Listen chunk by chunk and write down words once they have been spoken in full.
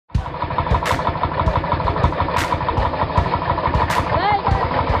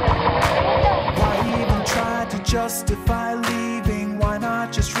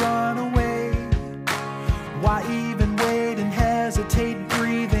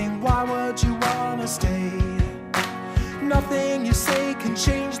wanna stay. Nothing you say can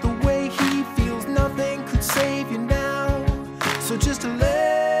change the way he feels. Nothing could save you now. So just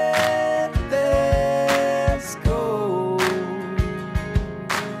let this go.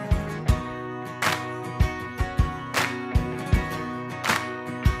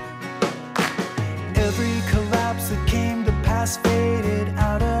 Every collapse that came to pass faded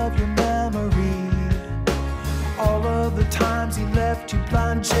out of your memory. All of the times he left you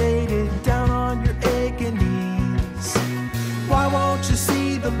blind, jaded, down on your aching knees. Why won't you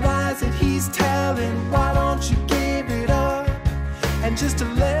see the lies that he's telling? Why don't you give it up and just to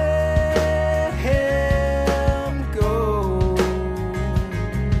let him go?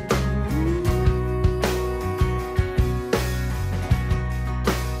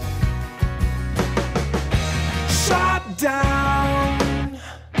 Shot down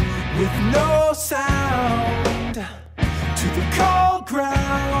with no sound to the cold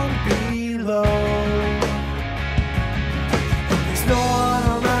ground below. And there's no one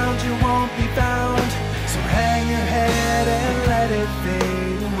around, you won't be found. So hang your head and let it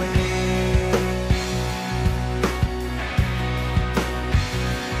fade away.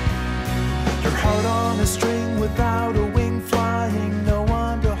 Your heart on a string without a wing flying, no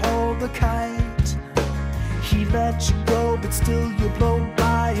one to hold the kite. He let you go, but still you blow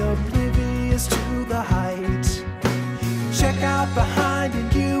by, oblivious to the height. Check out behind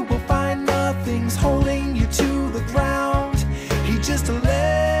and you will find nothing's holding you to the ground. He just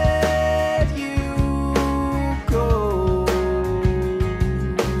let you go.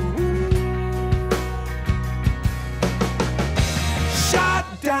 Shot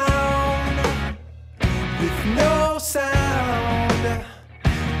down with no sound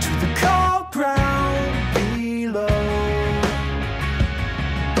to the cold ground below.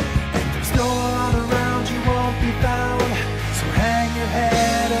 And there's no one around, you won't be found. So hang your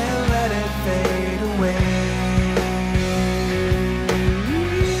head and let it fade away.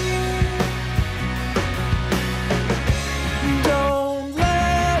 Don't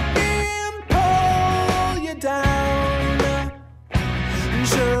let him pull you down.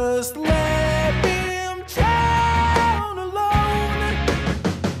 Just let him drown alone.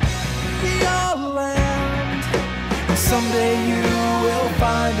 Be your land, and someday you will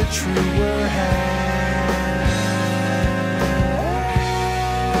find a truer hand.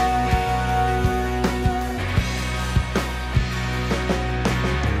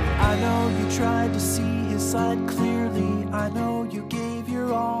 I know you tried to see his side clearly. I know you gave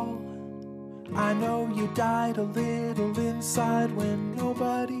your all. I know you died a little inside when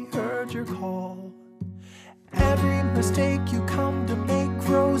nobody heard your call. Every mistake you come to make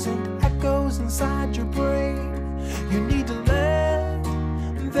grows and echoes inside your brain. You need to let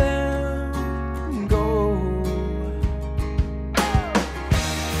them go.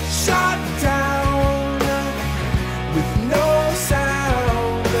 Shot down with no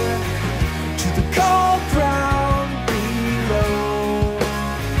sound to the cold ground below.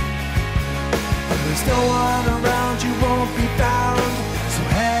 And there's no one around, you won't be found. So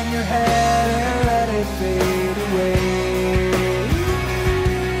hang your head and let it fade.